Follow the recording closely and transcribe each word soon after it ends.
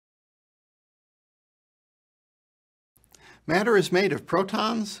Matter is made of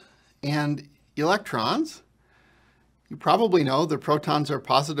protons and electrons. You probably know the protons are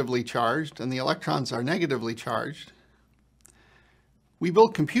positively charged and the electrons are negatively charged. We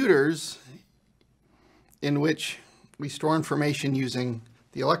build computers in which we store information using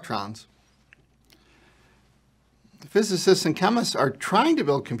the electrons. Physicists and chemists are trying to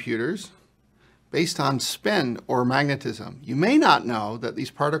build computers based on spin or magnetism. You may not know that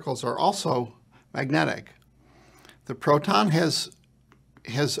these particles are also magnetic. The proton has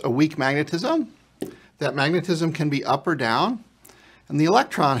a weak magnetism. That magnetism can be up or down. And the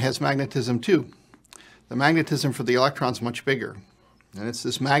electron has magnetism too. The magnetism for the electron is much bigger. And it's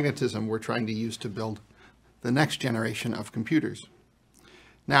this magnetism we're trying to use to build the next generation of computers.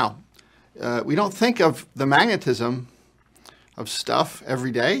 Now, we don't think of the magnetism of stuff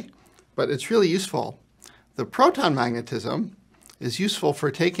every day, but it's really useful. The proton magnetism is useful for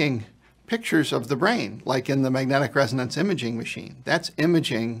taking pictures of the brain, like in the magnetic resonance imaging machine. That's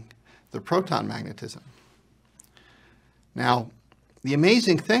imaging the proton magnetism. Now, the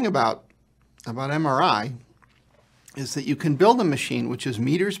amazing thing about MRI is that you can build a machine which is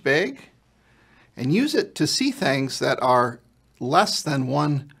meters big and use it to see things that are less than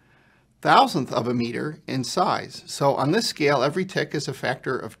 1/1000th of a meter in size. So on this scale, every tick is a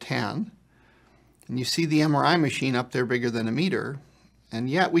factor of 10. And you see the MRI machine up there bigger than a meter. And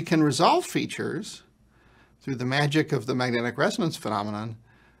yet we can resolve features through the magic of the magnetic resonance phenomenon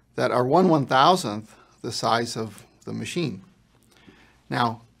that are 1/1000th the size of the machine.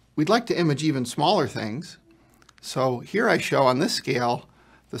 Now, we'd like to image even smaller things. So here I show on this scale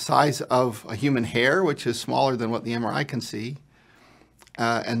the size of a human hair, which is smaller than what the MRI can see.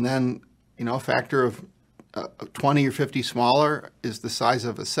 And then, a factor of 20 or 50 smaller is the size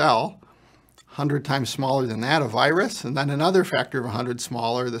of a cell. 100 times smaller than that, a virus, and then another factor of 100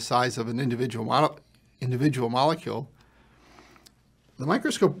 smaller, the size of an individual molecule. The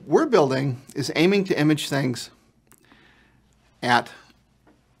microscope we're building is aiming to image things at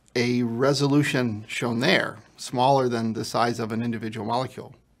a resolution shown there, smaller than the size of an individual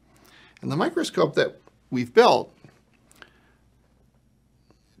molecule. And the microscope that we've built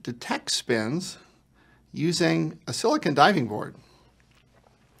detects spins using a silicon diving board,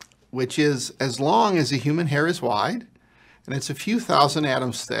 which is as long as a human hair is wide, and it's a few thousand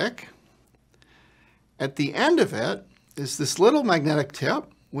atoms thick. At the end of it is this little magnetic tip,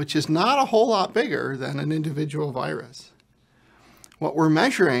 which is not a whole lot bigger than an individual virus. What we're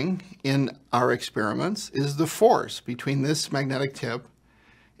measuring in our experiments is the force between this magnetic tip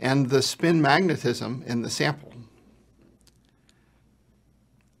and the spin magnetism in the sample.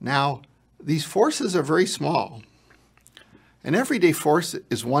 Now, these forces are very small. An everyday force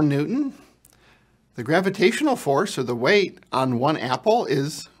is 1 Newton. The gravitational force, or the weight, on one apple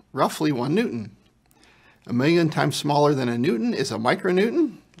is roughly 1 Newton. 1,000,000 times smaller than a Newton is a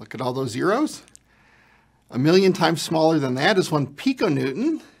micronewton. Look at all those zeros. 1,000,000 times smaller than that is 1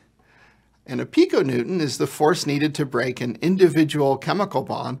 piconewton. And a piconewton is the force needed to break an individual chemical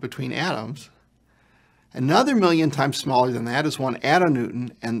bond between atoms. Another 1,000,000 times smaller than that is 1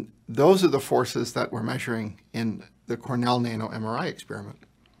 attonewton, and those are the forces that we're measuring in the Cornell nano MRI experiment.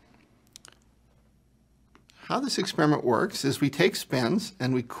 How this experiment works is we take spins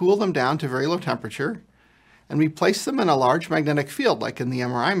and we cool them down to very low temperature, and we place them in a large magnetic field, like in the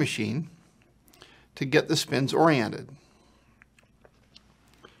MRI machine, to get the spins oriented.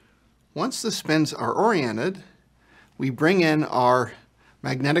 Once the spins are oriented, we bring in our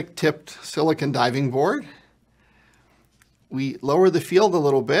magnetic tipped silicon diving board. We lower the field a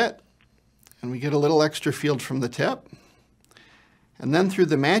little bit, and we get a little extra field from the tip. And then through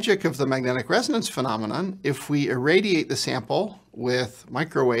the magic of the magnetic resonance phenomenon, if we irradiate the sample with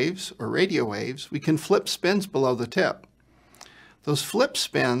microwaves or radio waves, we can flip spins below the tip. Those flip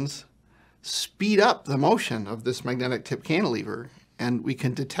spins speed up the motion of this magnetic tip cantilever, and we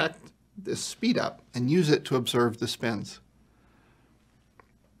can detect this speed up and use it to observe the spins.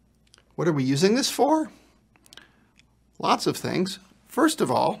 What are we using this for? Lots of things. First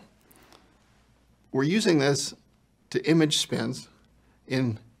of all, we're using this to image spins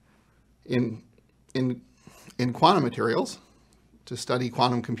in quantum materials to study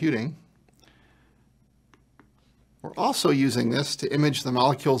quantum computing. We're also using this to image the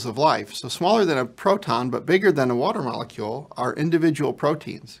molecules of life. So smaller than a proton, but bigger than a water molecule, are individual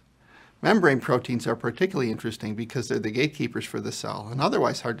proteins. Membrane proteins are particularly interesting because they're the gatekeepers for the cell and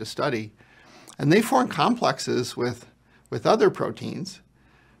otherwise hard to study. And they form complexes with other proteins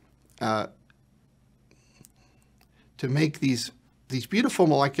to make these beautiful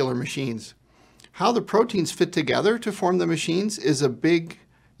molecular machines. How the proteins fit together to form the machines is a big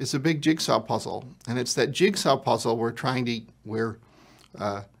is a big jigsaw puzzle, and it's that jigsaw puzzle we're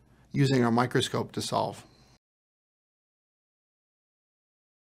using our microscope to solve.